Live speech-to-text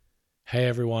Hey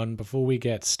everyone, before we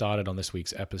get started on this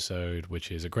week's episode,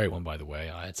 which is a great one by the way,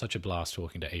 I had such a blast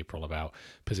talking to April about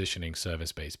positioning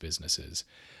service based businesses.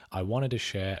 I wanted to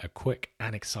share a quick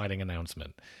and exciting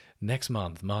announcement. Next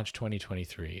month, March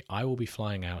 2023, I will be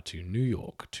flying out to New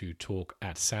York to talk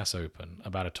at SaaS Open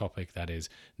about a topic that is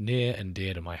near and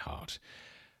dear to my heart.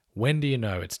 When do you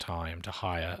know it's time to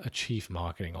hire a chief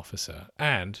marketing officer?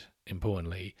 And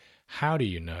importantly, how do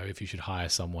you know if you should hire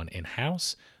someone in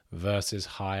house versus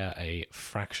hire a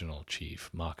fractional chief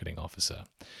marketing officer?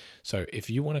 So, if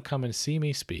you want to come and see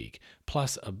me speak,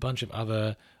 plus a bunch of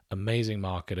other amazing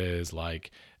marketers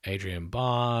like Adrian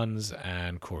Barnes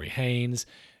and Corey Haynes,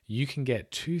 you can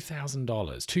get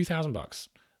 $2,000, 2,000 bucks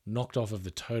knocked off of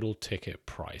the total ticket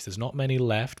price. There's not many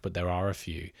left, but there are a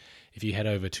few. If you head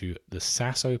over to the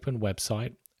SaaS Open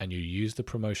website and you use the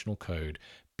promotional code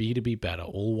B2B Better,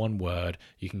 all one word,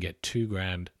 you can get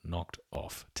 $2,000 knocked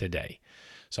off today.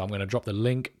 So I'm going to drop the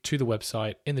link to the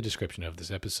website in the description of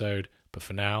this episode. But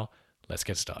for now, let's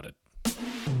get started.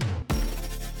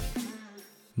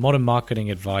 Modern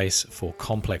marketing advice for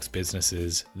complex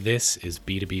businesses. This is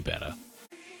B2B Better.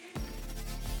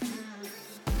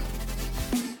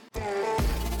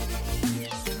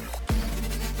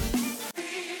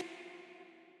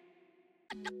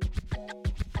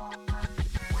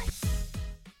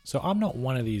 So I'm not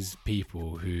one of these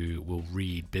people who will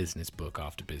read business book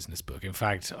after business book. In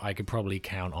fact, I could probably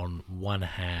count on one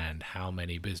hand how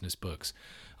many business books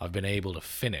I've been able to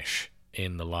finish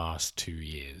in the last 2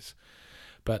 years.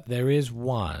 But there is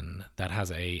one that has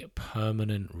a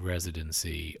permanent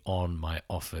residency on my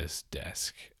office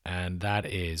desk, and that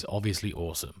is Obviously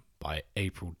Awesome by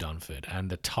April Dunford. And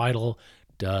the title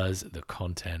does the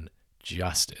content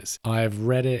justice. I've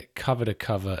read it cover to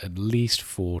cover at least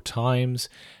 4 times,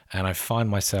 and I find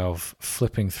myself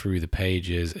flipping through the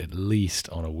pages at least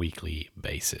on a weekly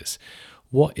basis.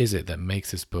 What is it that makes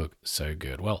this book so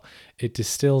good? Well, it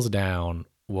distills down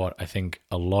what I think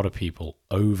a lot of people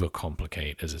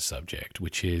overcomplicate as a subject,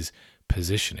 which is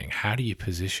positioning. How do you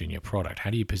position your product? How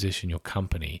do you position your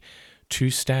company to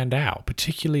stand out,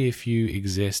 particularly if you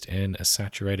exist in a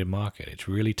saturated market? It's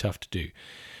really tough to do.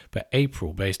 But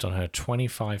April, based on her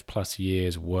 25 plus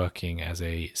years working as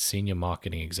a senior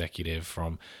marketing executive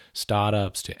from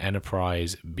startups to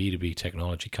enterprise B2B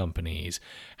technology companies,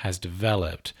 has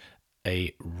developed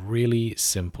a really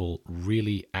simple,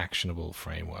 really actionable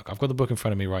framework. I've got the book in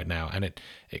front of me right now, and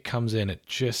it comes in at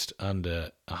just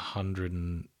under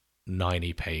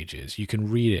 190 pages. You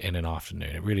can read it in an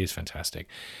afternoon. It really is fantastic.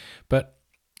 But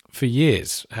for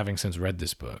years, having since read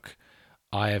this book,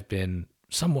 I have been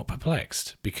somewhat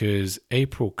perplexed because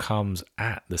April comes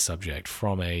at the subject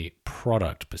from a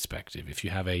product perspective. If you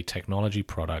have a technology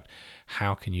product,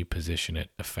 how can you position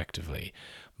it effectively?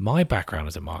 My background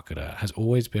as a marketer has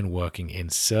always been working in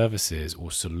services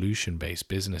or solution-based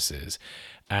businesses,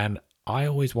 and I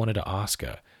always wanted to ask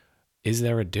her, is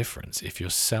there a difference? If you're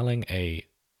selling a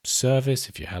service,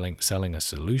 if you're selling a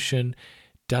solution,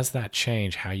 does that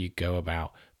change how you go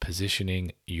about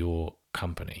positioning your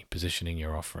company, positioning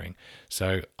your offering?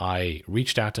 So I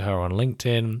reached out to her on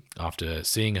LinkedIn after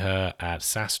seeing her at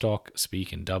SaaStock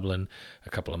speak in Dublin a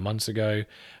couple of months ago,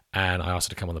 and I asked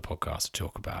her to come on the podcast to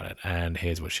talk about it. And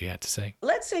here's what she had to say.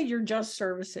 Let's say you're just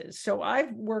services. So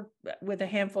I've worked with a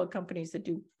handful of companies that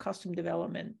do custom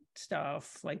development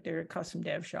stuff, like they're a custom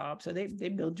dev shop. So they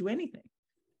build you anything.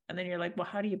 And then you're like, well,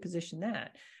 how do you position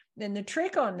that? Then the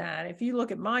trick on that, if you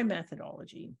look at my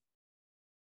methodology,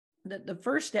 the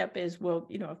first step is, well,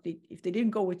 if they didn't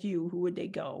go with you, who would they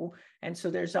go? And so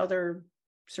there's other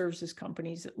services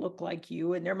companies that look like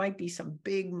you, and there might be some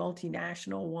big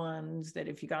multinational ones that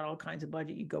if you got all kinds of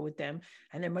budget, you go with them.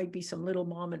 And there might be some little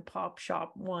mom and pop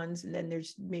shop ones, and then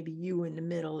there's maybe you in the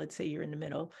middle. Let's say you're in the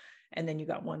middle, and then you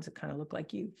got ones that kind of look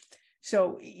like you.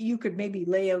 So you could maybe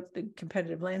lay out the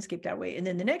competitive landscape that way. And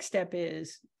then the next step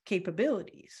is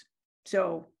capabilities.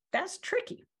 So that's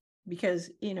tricky because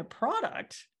in a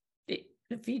product,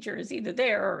 the feature is either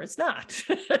there or it's not.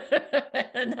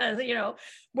 And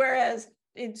whereas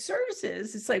in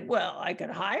services, it's like, well, I could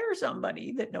hire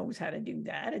somebody that knows how to do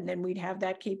that, and then we'd have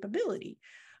that capability.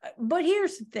 But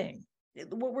here's the thing.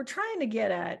 What we're trying to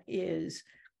get at is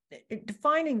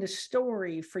defining the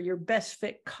story for your best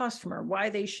fit customer, why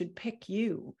they should pick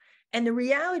you. And the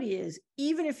reality is,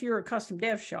 even if you're a custom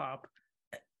dev shop,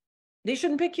 they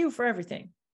shouldn't pick you for everything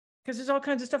because there's all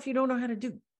kinds of stuff you don't know how to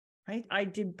do, right? I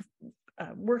did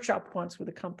a workshop once with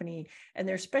a company, and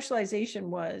their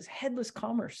specialization was headless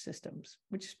commerce systems,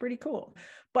 which is pretty cool.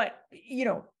 But,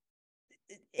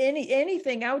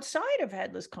 anything outside of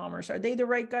headless commerce, are they the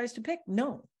right guys to pick?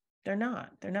 No. They're not.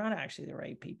 They're not actually the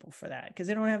right people for that because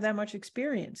they don't have that much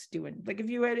experience doing. Like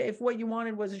if what you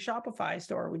wanted was a Shopify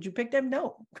store, would you pick them?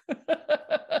 No,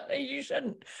 you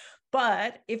shouldn't.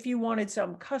 But if you wanted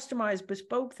some customized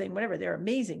bespoke thing, whatever, they're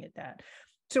amazing at that.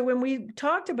 So when we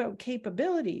talked about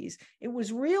capabilities, it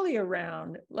was really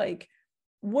around like,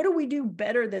 what do we do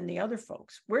better than the other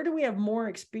folks? Where do we have more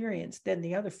experience than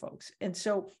the other folks? And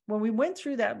so when we went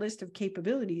through that list of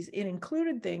capabilities, it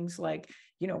included things like,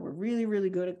 we're really, really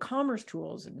good at commerce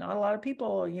tools and not a lot of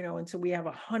people, and so we have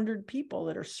 100 people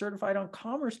that are certified on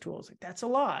commerce tools. Like that's a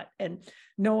lot. And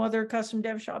no other custom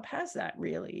dev shop has that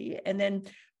really. And then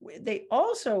they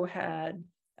also had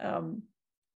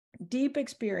deep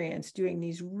experience doing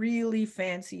these really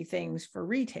fancy things for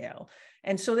retail.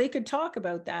 And so they could talk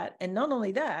about that. And not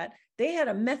only that, they had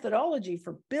a methodology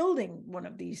for building one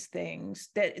of these things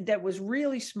that was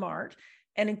really smart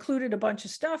and included a bunch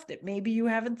of stuff that maybe you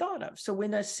haven't thought of. So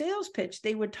in a sales pitch,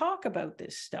 they would talk about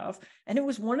this stuff. And it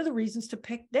was one of the reasons to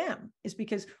pick them is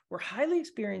because we're highly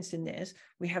experienced in this.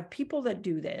 We have people that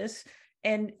do this.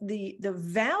 And the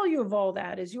value of all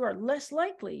that is you are less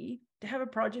likely to have a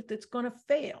project that's going to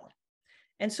fail.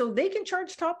 And so they can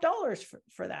charge top dollars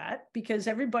for that because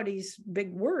everybody's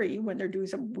big worry when they're doing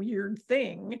some weird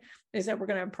thing is that we're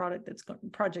going to have a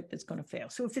project that's going to fail.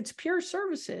 So if it's pure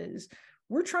services,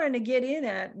 we're trying to get in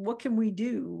at what can we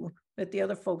do that the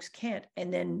other folks can't.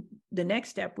 And then the next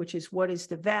step, which is what is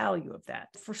the value of that?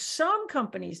 For some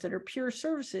companies that are pure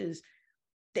services,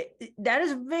 that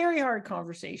is a very hard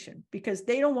conversation because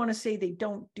they don't want to say they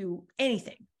don't do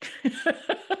anything.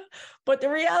 But the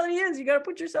reality is you got to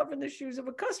put yourself in the shoes of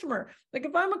a customer. Like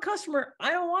if I'm a customer,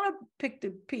 I don't want to pick the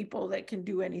people that can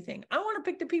do anything. I want to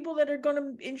pick the people that are going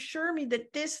to ensure me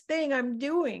that this thing I'm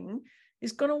doing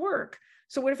is going to work.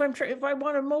 So what if I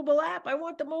want a mobile app, I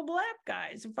want the mobile app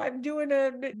guys. If I'm doing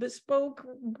a bespoke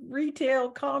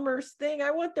retail commerce thing, I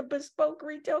want the bespoke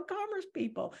retail commerce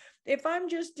people. If I'm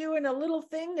just doing a little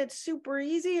thing that's super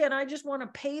easy and I just want to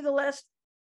pay the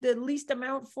least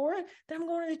amount for it, then I'm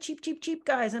going to the cheap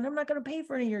guys and I'm not going to pay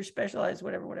for any of your specialized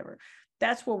whatever.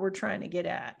 That's what we're trying to get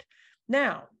at.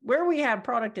 Now, where we have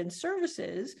product and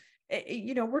services,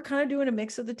 we're kind of doing a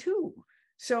mix of the two.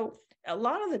 So a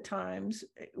lot of the times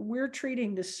we're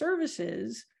treating the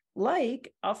services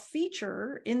like a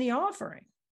feature in the offering.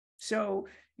 So,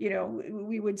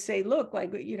 we would say, look,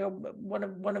 like, one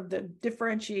of the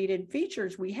differentiated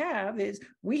features we have is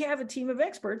we have a team of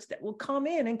experts that will come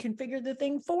in and configure the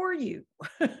thing for you.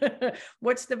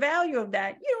 What's the value of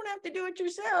that? You don't have to do it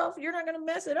yourself. You're not going to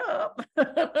mess it up.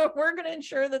 We're going to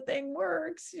ensure the thing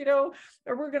works, or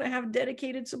we're going to have a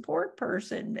dedicated support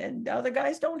person, and other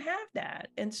guys don't have that.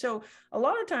 And so a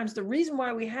lot of times the reason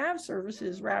why we have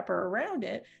services wrapper around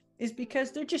it is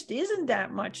because there just isn't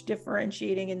that much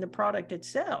differentiating in the product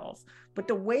itself. But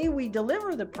the way we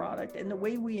deliver the product and the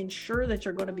way we ensure that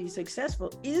you're going to be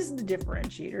successful is the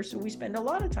differentiator. So we spend a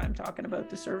lot of time talking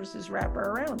about the services wrapper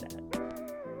around that.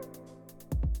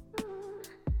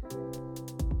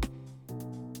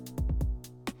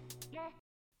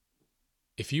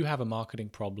 If you have a marketing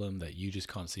problem that you just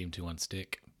can't seem to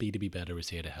unstick, B2B Better is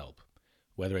here to help.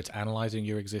 Whether it's analyzing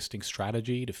your existing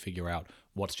strategy to figure out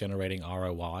what's generating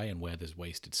ROI and where there's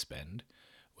wasted spend,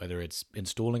 whether it's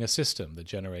installing a system that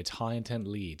generates high-intent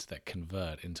leads that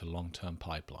convert into long-term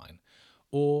pipeline,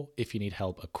 or if you need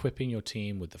help equipping your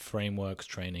team with the frameworks,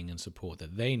 training, and support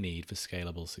that they need for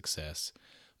scalable success,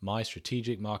 my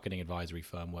strategic marketing advisory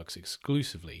firm works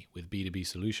exclusively with B2B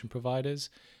solution providers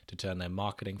to turn their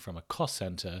marketing from a cost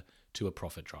center to a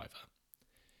profit driver.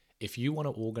 If you want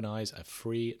to organize a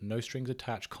free,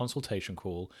 no-strings-attached consultation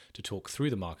call to talk through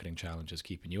the marketing challenges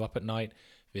keeping you up at night,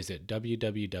 visit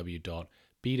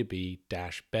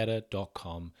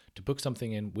www.b2b-better.com to book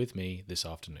something in with me this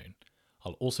afternoon.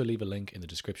 I'll also leave a link in the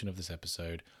description of this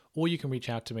episode, or you can reach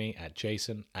out to me at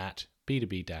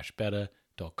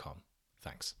jason@b2b-better.com.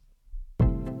 Thanks.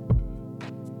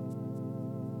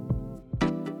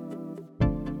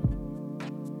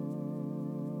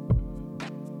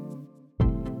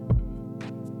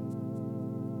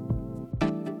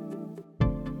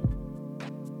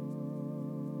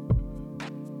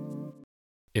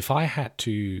 If I had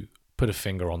to put a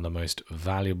finger on the most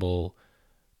valuable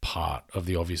part of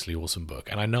the Obviously Awesome book,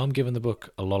 and I know I'm giving the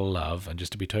book a lot of love, and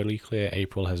just to be totally clear,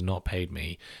 April has not paid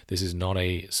me. This is not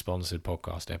a sponsored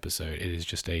podcast episode. It is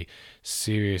just a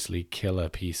seriously killer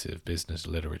piece of business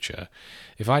literature.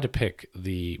 If I had to pick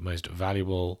the most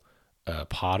valuable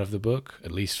part of the book,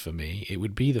 at least for me, it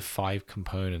would be the 5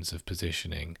 components of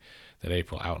positioning that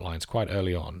April outlines quite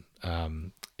early on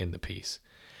in the piece.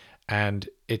 And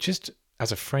it just,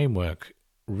 as a framework,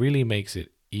 really makes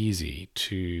it easy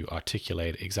to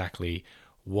articulate exactly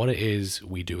what it is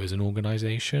we do as an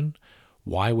organization,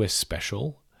 why we're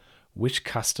special, which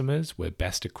customers we're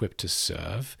best equipped to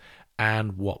serve,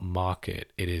 and what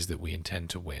market it is that we intend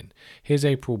to win. Here's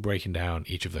April breaking down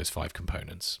each of those 5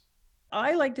 components.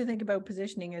 I like to think about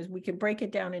positioning as we can break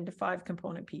it down into 5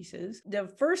 component pieces. The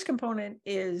first component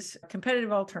is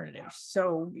competitive alternatives.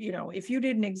 So, if you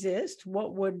didn't exist,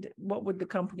 what would the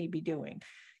company be doing?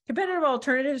 Competitive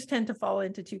alternatives tend to fall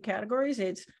into 2 categories.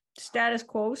 It's status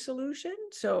quo solution.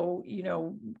 So,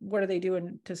 what are they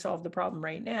doing to solve the problem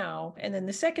right now? And then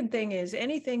the second thing is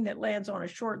anything that lands on a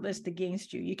short list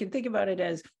against you. You can think about it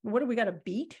as, what do we got to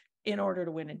beat in order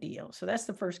to win a deal? So that's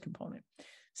the first component.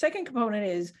 Second component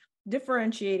is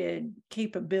differentiated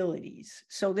capabilities.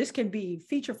 So this can be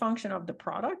feature function of the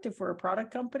product if we're a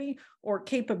product company, or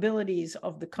capabilities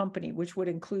of the company, which would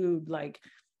include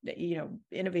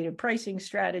innovative pricing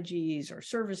strategies or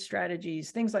service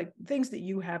strategies, things that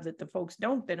you have that the folks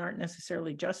don't, that aren't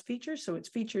necessarily just features. So it's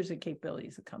features and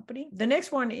capabilities of the company. The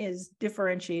next one is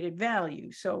differentiated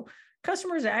value. So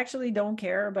customers actually don't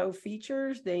care about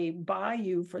features. They buy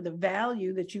you for the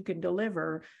value that you can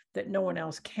deliver that no one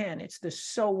else can. It's the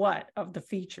so what of the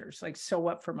features, like so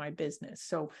what for my business.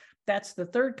 So that's the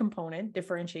third component,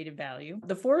 differentiated value.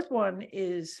 The fourth one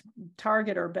is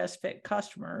target or best fit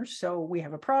customers. So we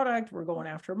have a product, we're going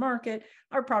after a market.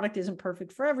 Our product isn't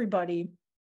perfect for everybody.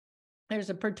 There's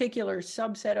a particular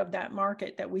subset of that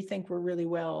market that we think we're really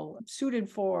well suited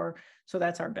for. So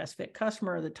that's our best fit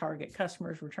customer, the target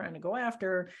customers we're trying to go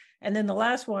after. And then the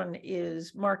last one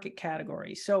is market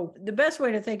category. So the best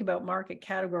way to think about market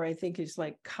category, I think, is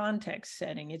like context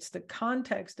setting. It's the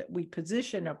context that we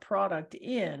position a product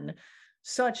in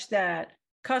such that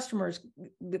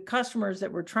the customers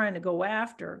that we're trying to go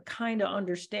after kind of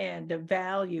understand the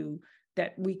value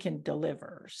that we can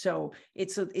deliver. So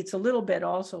it's a little bit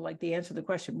also like the answer to the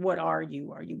question, what are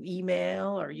you? Are you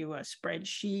email? Are you a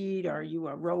spreadsheet? Are you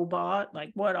a robot?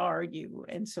 Like, what are you?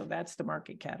 And so that's the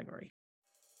market category.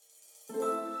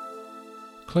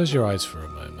 Close your eyes for a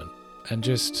moment and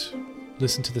just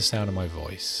listen to the sound of my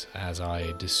voice as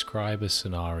I describe a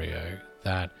scenario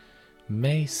that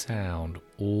may sound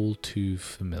all too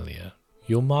familiar.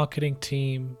 Your marketing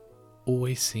team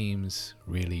always seems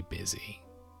really busy.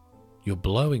 You're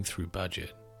blowing through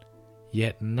budget,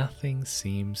 yet nothing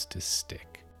seems to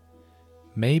stick.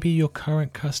 Maybe your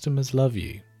current customers love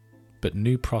you, but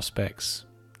new prospects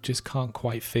just can't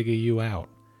quite figure you out.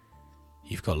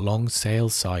 You've got long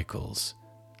sales cycles,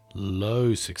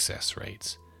 low success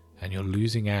rates, and you're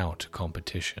losing out to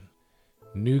competition.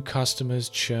 New customers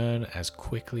churn as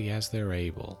quickly as they're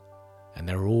able, and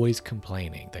they're always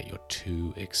complaining that you're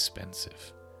too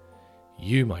expensive.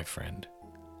 You, my friend,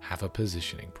 have a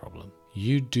positioning problem.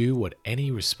 You do what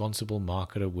any responsible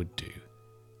marketer would do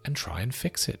and try and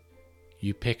fix it.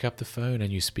 You pick up the phone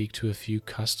and you speak to a few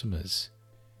customers.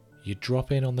 You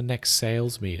drop in on the next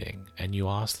sales meeting and you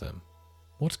ask them,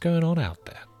 what's going on out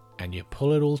there? And you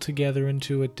pull it all together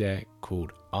into a deck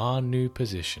called Our New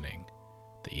Positioning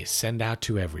that you send out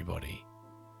to everybody,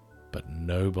 but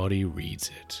nobody reads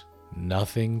it.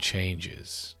 Nothing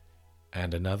changes.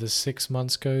 And another 6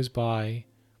 months goes by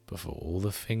before all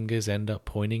the fingers end up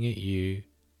pointing at you,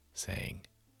 saying,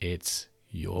 it's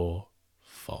your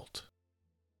fault.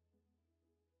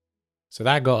 So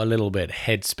that got a little bit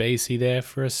headspacey there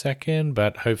for a second,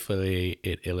 but hopefully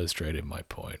it illustrated my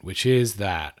point, which is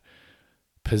that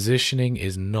positioning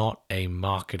is not a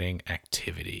marketing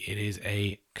activity. It is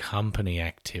a company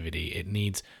activity. It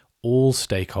needs all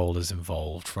stakeholders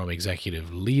involved, from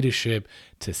executive leadership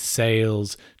to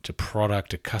sales to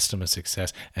product to customer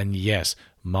success, and yes,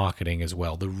 marketing as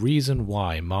well. The reason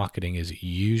why marketing is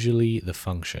usually the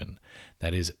function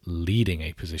that is leading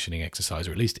a positioning exercise,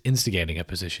 or at least instigating a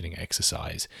positioning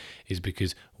exercise, is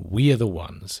because we are the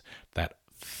ones that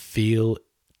feel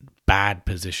bad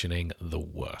positioning the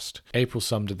worst. April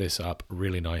summed this up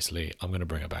really nicely. I'm going to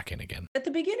bring her back in again. At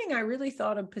the beginning, I really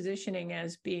thought of positioning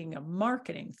as being a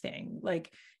marketing thing.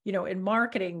 Like, in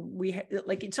marketing,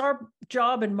 it's our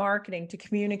job in marketing to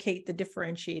communicate the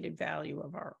differentiated value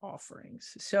of our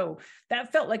offerings. So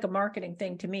that felt like a marketing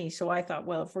thing to me. So I thought,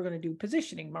 well, if we're going to do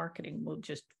positioning marketing, we'll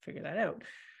just figure that out.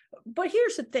 But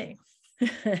here's the thing.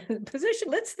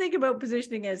 Let's think about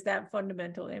positioning as that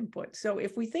fundamental input. So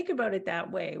if we think about it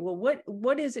that way, well,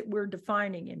 what is it we're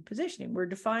defining in positioning? We're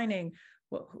defining,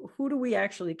 well, who do we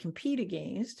actually compete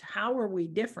against? How are we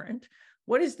different?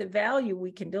 What is the value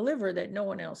we can deliver that no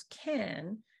one else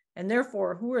can? And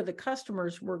therefore, who are the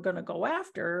customers we're going to go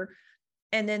after?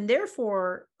 And then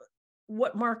therefore,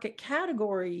 what market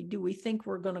category do we think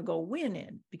we're going to go win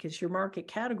in? Because your market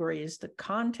category is the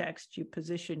context you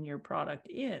position your product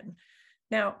in.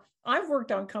 Now, I've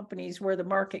worked on companies where the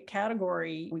market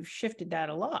category, we've shifted that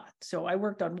a lot. So I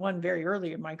worked on one very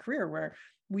early in my career where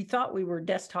we thought we were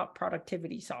desktop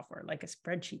productivity software, like a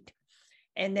spreadsheet.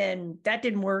 And then that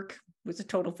didn't work. It was a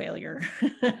total failure.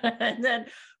 And then,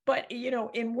 but,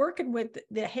 in working with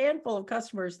the handful of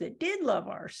customers that did love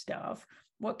our stuff,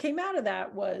 what came out of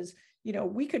that was,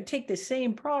 we could take the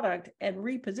same product and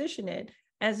reposition it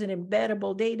as an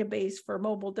embeddable database for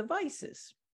mobile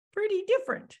devices. Pretty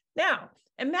different. Now,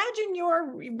 imagine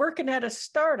you're working at a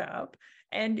startup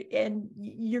and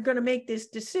you're going to make this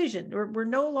decision. We're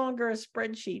no longer a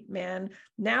spreadsheet, man.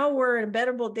 Now we're an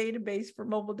embeddable database for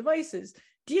mobile devices.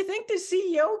 Do you think the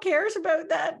CEO cares about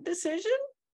that decision?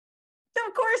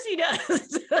 Of course he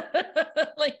does.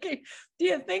 Do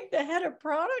you think the head of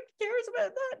product cares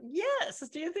about that? Yes.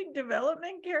 Do you think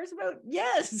development cares about?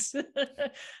 Yes.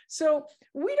 So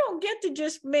we don't get to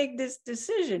just make this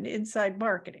decision inside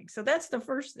marketing. So that's the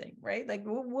first thing, right? Like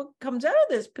what comes out of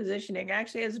this positioning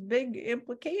actually has big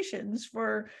implications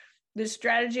for the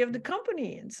strategy of the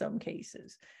company in some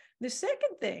cases. The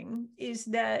second thing is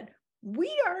that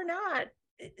we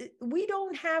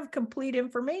don't have complete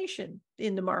information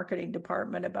in the marketing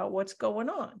department about what's going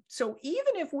on. So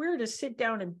even if we're to sit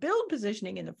down and build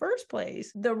positioning in the first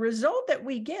place, the result that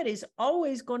we get is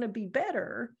always going to be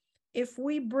better if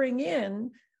we bring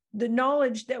in the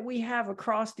knowledge that we have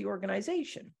across the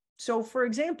organization. So for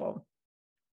example,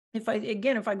 if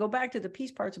I go back to the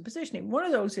piece parts of positioning, one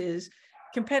of those is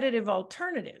competitive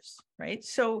alternatives, right?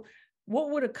 So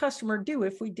what would a customer do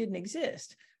if we didn't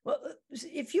exist? Well,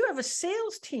 if you have a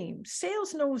sales team,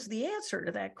 sales knows the answer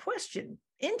to that question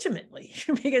intimately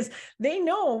because they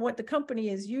know what the company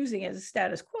is using as a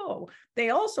status quo. They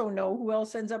also know who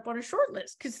else ends up on a short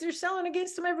list because they're selling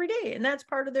against them every day. And that's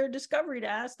part of their discovery to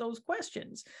ask those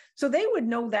questions. So they would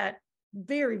know that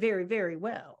very, very, very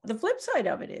well. The flip side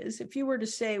of it is if you were to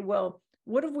say, well,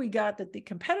 what have we got that the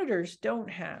competitors don't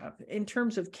have in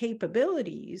terms of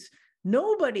capabilities?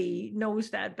 Nobody knows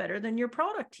that better than your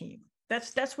product team.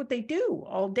 That's what they do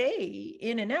all day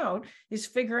in and out is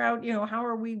figure out, how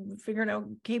are we figuring out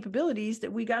capabilities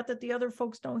that we got that the other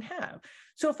folks don't have.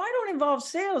 So if I don't involve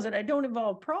sales and I don't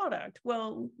involve product,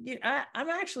 well, I'm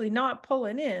actually not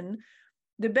pulling in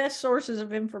the best sources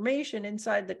of information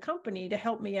inside the company to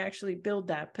help me actually build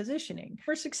that positioning.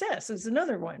 For success is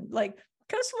another one. Like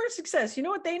customer success, you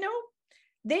know what they know?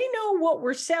 They know what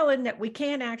we're selling that we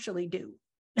can't actually do.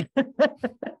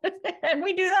 And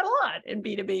we do that a lot in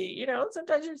B2B.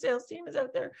 Sometimes your sales team is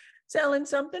out there selling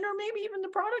something, or maybe even the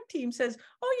product team says,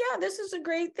 oh yeah, this is a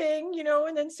great thing,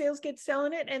 and then sales gets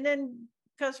selling it. And then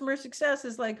customer success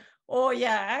is like, oh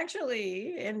yeah,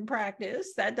 actually in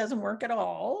practice, that doesn't work at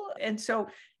all. And so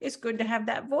it's good to have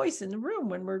that voice in the room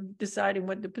when we're deciding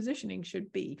what the positioning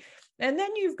should be. And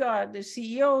then you've got the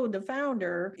CEO, the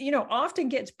founder, often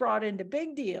gets brought into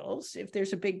big deals. If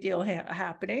there's a big deal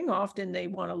happening, often they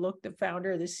want to look the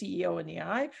founder, the CEO in the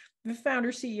eye. The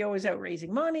founder CEO is out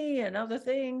raising money and other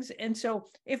things. And so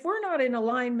if we're not in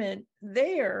alignment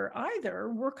there either,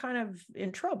 we're kind of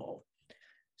in trouble.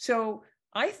 So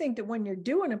I think that when you're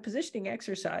doing a positioning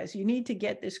exercise, you need to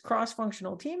get this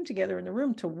cross-functional team together in the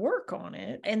room to work on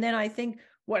it. And then I think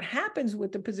what happens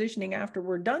with the positioning after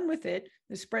we're done with it,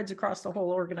 it spreads across the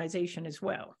whole organization as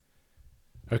well.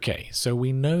 Okay, so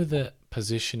we know that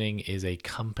positioning is a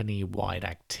company-wide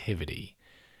activity,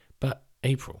 but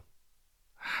April,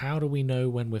 how do we know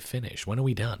when we're finished? When are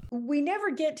we done? We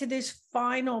never get to this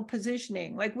final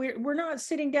positioning. Like we're not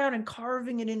sitting down and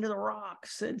carving it into the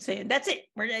rocks and saying, that's it.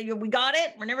 We got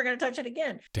it. We're never going to touch it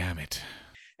again. Damn it.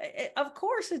 Of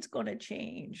course it's going to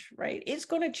change, right? It's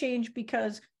going to change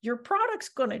because your product's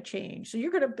going to change. So you're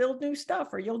going to build new stuff,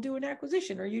 or you'll do an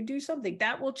acquisition, or you do something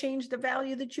that will change the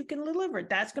value that you can deliver.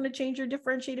 That's going to change your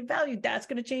differentiated value. That's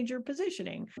going to change your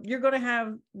positioning. You're going to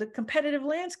have the competitive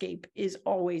landscape is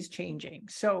always changing.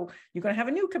 So you're going to have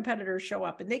a new competitor show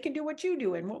up and they can do what you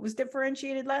do. And what was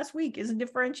differentiated last week isn't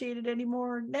differentiated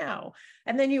anymore now.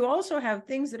 And then you also have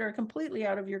things that are completely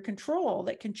out of your control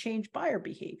that can change buyer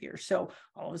behavior. So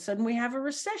all of a sudden we have a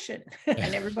recession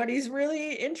and everybody's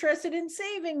really interested in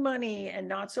saving money and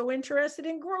not so interested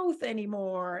in growth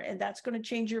anymore. And that's going to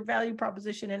change your value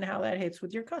proposition and how that hits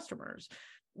with your customers.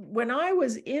 When I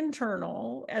was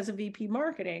internal as a VP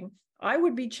marketing, I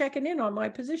would be checking in on my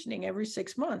positioning every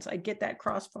 6 months. I'd get that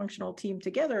cross-functional team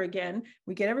together again.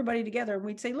 We get everybody together and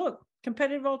we'd say, look,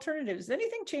 competitive alternatives,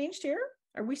 anything changed here?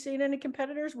 Are we seeing any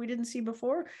competitors we didn't see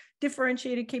before?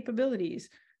 Differentiated capabilities.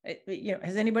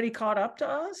 Has anybody caught up to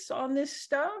us on this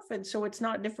stuff? And so it's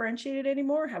not differentiated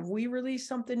anymore. Have we released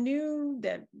something new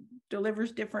that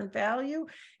delivers different value?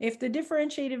 If the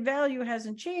differentiated value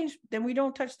hasn't changed, then we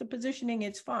don't touch the positioning.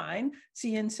 It's fine.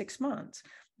 See you in 6 months.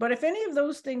 But if any of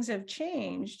those things have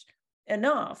changed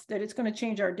enough that it's going to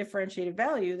change our differentiated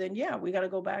value, then yeah, we got to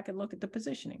go back and look at the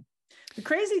positioning. The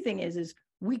crazy thing is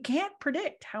we can't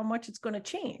predict how much it's going to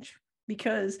change,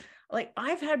 because like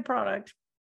I've had products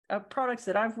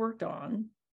that I've worked on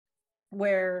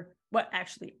where,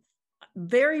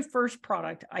 very first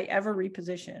product I ever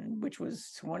repositioned, which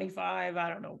was 25,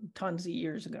 tons of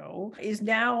years ago, is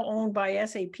now owned by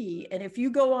SAP. And if you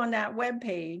go on that web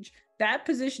page, that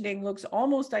positioning looks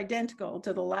almost identical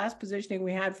to the last positioning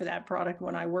we had for that product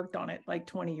when I worked on it like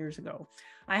 20 years ago.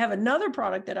 I have another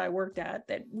product that I worked at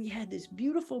that we had this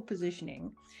beautiful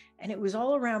positioning, and it was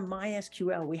all around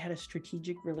MySQL. We had a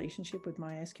strategic relationship with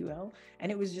MySQL,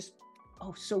 and it was just,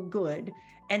 so good.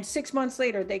 And 6 months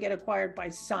later, they get acquired by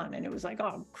Sun, and it was like,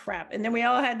 oh crap. And then we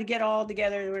all had to get all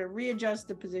together to readjust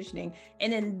the positioning.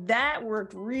 And then that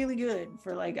worked really good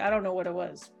for like, I don't know what it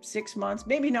was, 6 months,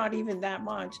 maybe not even that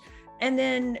much. And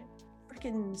then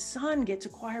freaking Sun gets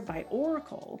acquired by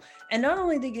Oracle. And not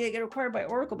only did they get acquired by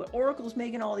Oracle, but Oracle's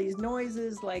making all these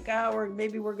noises like,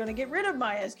 maybe we're going to get rid of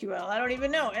MySQL. I don't even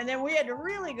know. And then we had to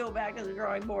really go back to the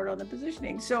drawing board on the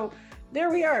positioning. So there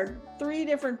we are, 3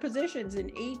 different positions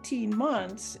in 18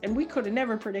 months, and we could have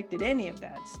never predicted any of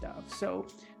that stuff. So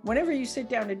whenever you sit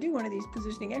down to do one of these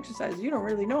positioning exercises, you don't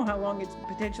really know how long it's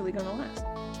potentially going to last.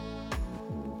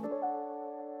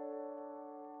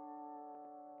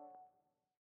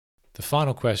 The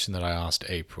final question that I asked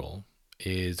April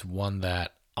is one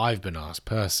that I've been asked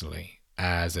personally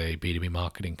as a B2B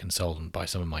marketing consultant by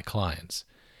some of my clients,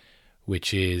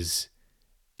 which is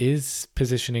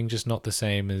positioning just not the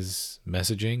same as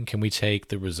messaging? Can we take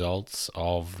the results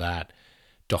of that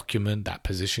document, that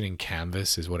positioning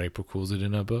canvas is what April calls it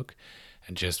in her book,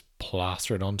 and just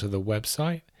plaster it onto the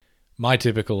website? My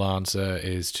typical answer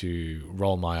is to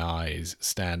roll my eyes,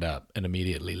 stand up, and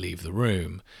immediately leave the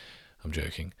room. I'm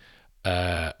joking.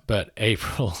 But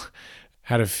April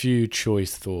had a few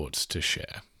choice thoughts to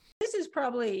share. This is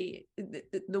probably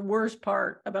the worst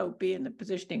part about being the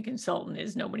positioning consultant,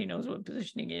 is nobody knows what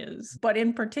positioning is. But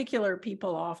in particular,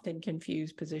 people often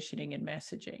confuse positioning and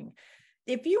messaging.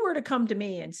 If you were to come to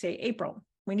me and say, April,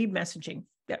 we need messaging.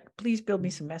 Yeah, please build me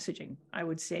some messaging. I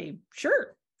would say,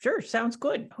 sure, sounds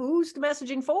good. Who's the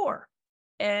messaging for?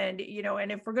 And,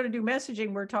 and if we're going to do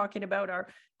messaging, we're talking about our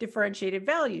differentiated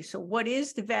value. So what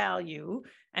is the value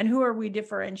and who are we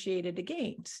differentiated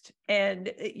against?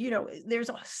 And, there's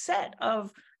a set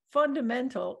of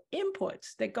fundamental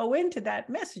inputs that go into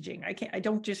that messaging. I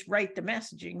don't just write the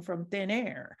messaging from thin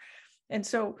air. And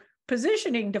so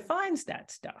positioning defines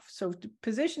that stuff. So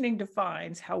positioning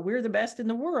defines how we're the best in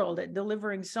the world at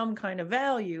delivering some kind of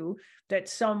value that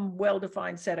some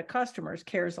well-defined set of customers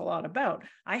cares a lot about.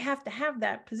 I have to have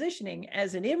that positioning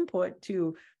as an input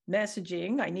to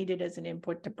messaging. I need it as an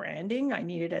input to branding. I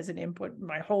need it as an input,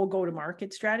 my whole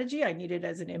go-to-market strategy. I need it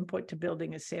as an input to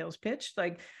building a sales pitch.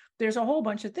 Like, there's a whole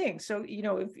bunch of things. So,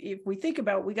 if we think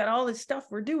about, we got all this stuff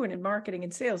we're doing in marketing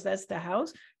and sales, that's the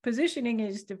house. Positioning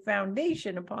is the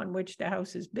foundation upon which the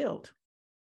house is built.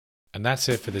 And that's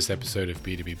it for this episode of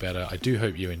B2B Better. I do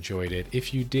hope you enjoyed it.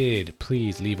 If you did,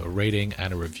 please leave a rating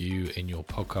and a review in your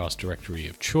podcast directory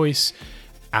of choice.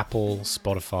 Apple,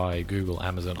 Spotify, Google,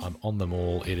 Amazon, I'm on them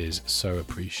all. It is so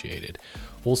appreciated.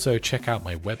 Also, check out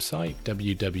my website,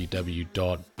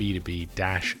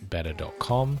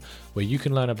 www.b2b-better.com, where you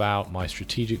can learn about my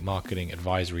strategic marketing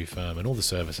advisory firm and all the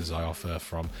services I offer,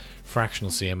 from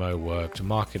fractional CMO work to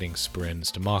marketing sprints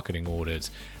to marketing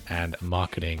audits and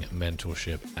marketing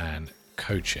mentorship and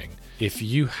coaching. If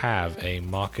you have a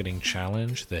marketing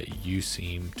challenge that you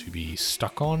seem to be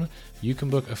stuck on, you can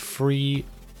book a free,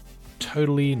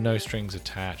 totally no strings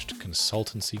attached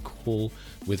consultancy call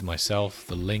with myself.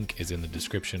 The link is in the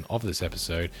description of this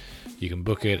episode. You can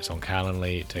book it. It's on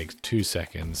Calendly. It takes 2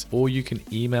 seconds. Or you can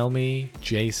email me,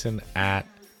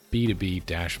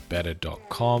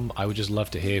 jason@b2b-better.com. I would just love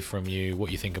to hear from you,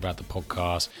 what you think about the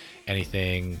podcast,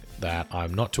 anything that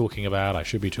I'm not talking about, I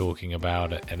should be talking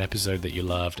about, an episode that you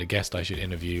loved, a guest I should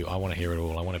interview. I want to hear it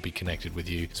all. I want to be connected with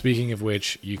you. Speaking of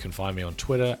which, you can find me on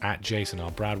Twitter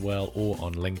 @JasonRBradwell or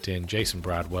on LinkedIn, Jason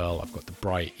Bradwell. I've got the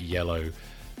bright yellow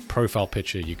profile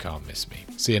picture. You can't miss me.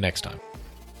 See you next time.